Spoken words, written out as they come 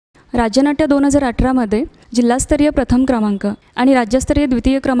राज्यनाट्य 2018 मध्ये जिल्हास्तरीय प्रथम क्रमांक आणि राज्यस्तरीय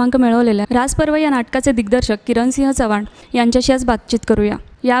द्वितीय क्रमांक मिळवलेल्या राजपर्व या नाटकाचे दिग्दर्शक किरणसिंह चव्हाण यांच्याशी आज बातचीत करूया।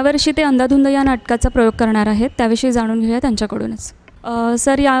 यावर्षी ते अंधाधुंद या नाटकाचा प्रयोग करणार आहेत, त्याविषयी जाणून घेऊया त्यांच्याकडूनच।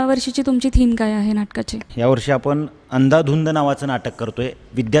 सर, यावर्षीची तुमची थीम काय आहे नाटकाची? यावर्षी आपण अंधाधुंद नावाचं नाटक करतोय।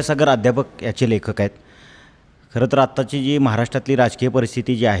 विद्यासागर अध्यापक याचे लेखक आहेत। खरं तर आत्ताची जी महाराष्ट्रातली राजकीय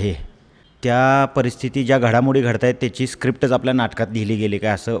परिस्थिती जी आहे, त्या परिस्थिती ज्या घडामोडी घडत आहेत त्याची स्क्रिप्टच आपल्या नाटकात लिहिली गेली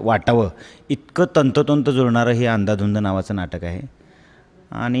काय असं वाटावं इतकं तंतोतंत जुळणारं हे अंधाधुंद नावाचं नाटक आहे।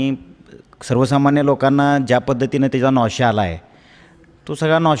 आणि सर्वसामान्य लोकांना ज्या पद्धतीने त्याचा नॉशा आला आहे, तो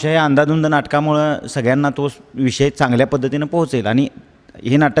सगळा नॉशा या अंधाधुंद नाटकामुळं सगळ्यांना तो विषय चांगल्या पद्धतीनं पोहोचेल। आणि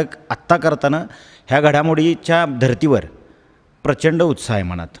हे नाटक आत्ता करताना ह्या घडामोडीच्या धर्तीवर प्रचंड उत्साह आहे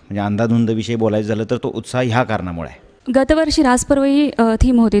मनात। म्हणजे अंधाधुंद विषयी बोलायचं झालं तर तो उत्साह ह्या कारणामुळे आहे। गतवर्षी राजपर्व ही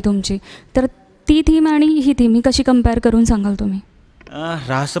थीम होती तुमची, तर ती थीम आणि ही थीम ही कशी कंपेअर करून सांगाल तुम्ही?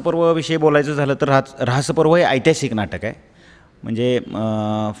 रहस्यपर्वाविषयी बोलायचं झालं तर रहस्यपर्व हे ऐतिहासिक नाटक आहे। म्हणजे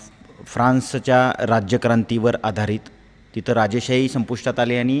फ्रान्सच्या राज्यक्रांतीवर आधारित, तिथं राजेशाही संपुष्टात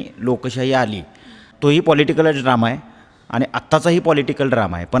आली आणि लोकशाही आली। तोही पॉलिटिकल ड्रामा आहे आणि आत्ताचाही पॉलिटिकल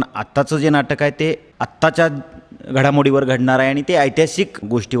ड्रामा आहे। पण आत्ताचं जे नाटक आहे ते आत्ताच्या घडामोडीवर घडणार आहे आणि ते ऐतिहासिक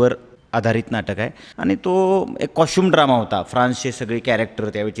गोष्टीवर आधारित नाटक आहे। आणि तो एक कॉस्ट्यूम ड्रामा होता। फ्रान्सचे सगळे कॅरेक्टर,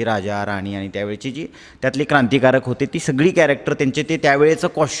 त्यावेळची राजा राणी आणि त्यावेळची जी त्यातली क्रांतिकारक होते ती सगळी कॅरेक्टर, त्यांचे ते त्यावेळेचं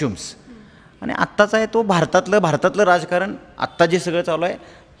कॉस्ट्युम्स। आणि आत्ताचा आहे तो भारतातलं राजकारण, आत्ता जे सगळं चालू आहे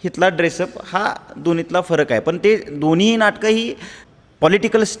हितला ड्रेसअप, हा दोन्हीतला फरक आहे। पण ते दोन्ही नाटकं ही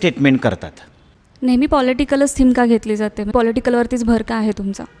पॉलिटिकल स्टेटमेंट करतात। नेहमी पॉलिटिकलच थीम का घेतली जाते? पॉलिटिकलवरतीच भर का आहे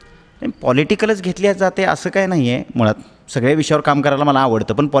तुमचा? पॉलिटिकलच घेतली जाते असं काय नाही आहे। मुळात सगळ्या विषयावर काम करायला मला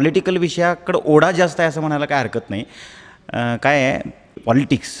आवडतं, पण पॉलिटिकल विषयाकडं ओढा जास्त आहे असं म्हणायला काय हरकत नाही। काय आहे,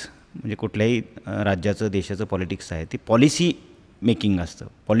 पॉलिटिक्स म्हणजे कुठल्याही राज्याचं देशाचं पॉलिटिक्स आहे, ती पॉलिसी मेकिंग असतं,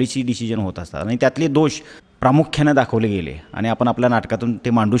 पॉलिसी डिसिजन होत असतात आणि त्यातले दोष प्रामुख्यानं दाखवले गेले आणि आपण आपल्या नाटकातून ते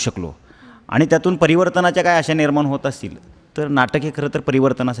मांडू शकलो आणि त्यातून परिवर्तनाच्या काय आशा निर्माण होत असतील तर नाटक हे खरं तर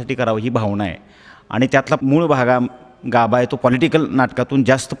परिवर्तनासाठी करावं ही भावना आहे। आणि त्यातला मूळ गाभा आहे तो पॉलिटिकल नाटकातून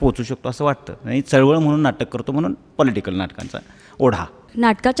जास्त पोहोचू शकतो असं वाटतं आणि चळवळ म्हणून नाटक करतो, म्हणून पॉलिटिकल नाटकांचा ओढा।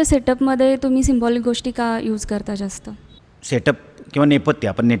 नाटकाच्या सेटअपमध्ये तुम्ही सिम्बॉलिक गोष्टी का यूज करता जास्त? सेटअप किंवा नेपथ्य,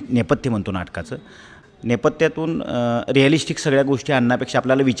 आपण नेपथ्य म्हणतो नाटकाचं, नेपथ्यातून रिअलिस्टिक सगळ्या गोष्टी आणण्यापेक्षा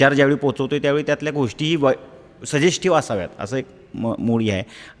आपल्याला विचार ज्यावेळी पोचवतो त्यावेळी त्यातल्या गोष्टीही सजेस्टिव्ह असाव्यात असं एक मूळ आहे।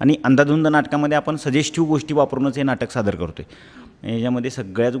 आणि अंधाधुंद नाटकामध्ये आपण सजेस्टिव्ह गोष्टी वापरूनच हे नाटक सादर करतो आहे। याच्यामध्ये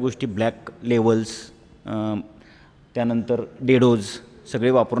सगळ्याच गोष्टी, ब्लॅक लेवल्स, त्यानंतर डेडोज सगळे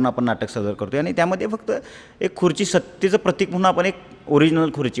वापरून आपण नाटक सादर करतो आहे। आणि त्यामध्ये फक्त एक खुर्ची, सत्तेचं प्रतीक म्हणून आपण एक ओरिजिनल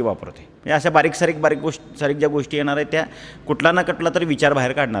खुर्ची वापरतो आहे। म्हणजे अशा बारीक ज्या गोष्टी येणार आहेत त्या कुठला ना कुठला तरी विचार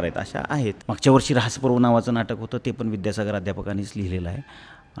बाहेर काढणार आहेत अशा आहेत। मागच्या वर्षी रहस्यपर्व नावाचं नाटक होतं, ते पण विद्यासागर अध्यापकांनीच लिहिलेलं आहे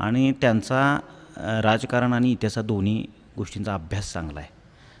आणि त्यांचा राजकारण आणि इतिहास दोन्ही गोष्टींचा अभ्यास चांगला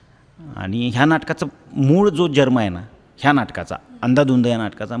आहे। आणि ह्या नाटकाचा मूळ जो जन्म आहे ना, ह्या नाटकाचा अंधाधुंद या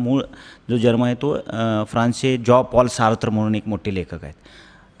नाटकाचा मूळ जो जन्म आहे तो फ्रान्सचे जॉ पॉल सार्त्र म्हणून एक मोठे लेखक आहेत,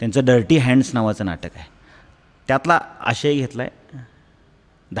 त्यांचं डर्टी हँड्स नावाचं नाटक आहे। त्यातला आशय घेतला आहे,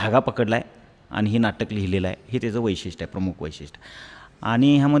 धागा पकडला आहे आणि हे नाटक लिहिलेलं आहे। हे त्याचं वैशिष्ट्य आहे, प्रमुख वैशिष्ट्य।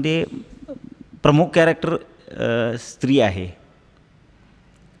 आणि ह्यामध्ये प्रमुख कॅरेक्टर स्त्री आहे,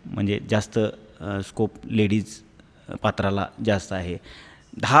 म्हणजे जास्त स्कोप लेडीज पात्राला जास्त आहे।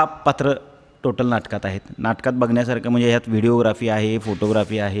 10 पात्र टोटल नाटकात आहेत। नाटकात बघण्यासारखं म्हणजे ह्यात व्हिडिओग्राफी आहे,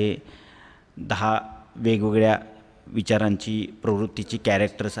 फोटोग्राफी आहे, 10 वेगवेगळ्या विचारांची, प्रवृत्तीची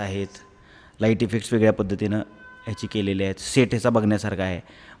कॅरेक्टर्स आहेत, लाईट इफेक्ट्स वेगळ्या पद्धतीनं ह्याची केलेले आहेत, सेट ह्याचा बघण्यासारखा आहे।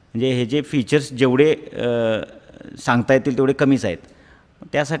 म्हणजे हे जे फीचर्स जेवढे सांगता येतील तेवढे कमीच आहेत।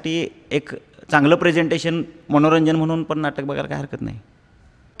 त्यासाठी एक चांगलं प्रेझेंटेशन, मनोरंजन म्हणून पण नाटक बघायला काय हरकत नाही।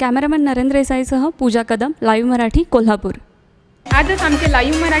 कॅमेरामॅन नरेंद्र देसाईसह पूजा कदम, लाईव्ह मराठी, कोल्हापूर। आजच आमचे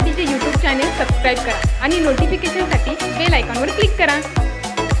लाईव्ह मराठीचे यूट्यूब चॅनेल सबस्क्राईब करा आणि नोटिफिकेशनसाठी बेल आयकॉनवर क्लिक करा।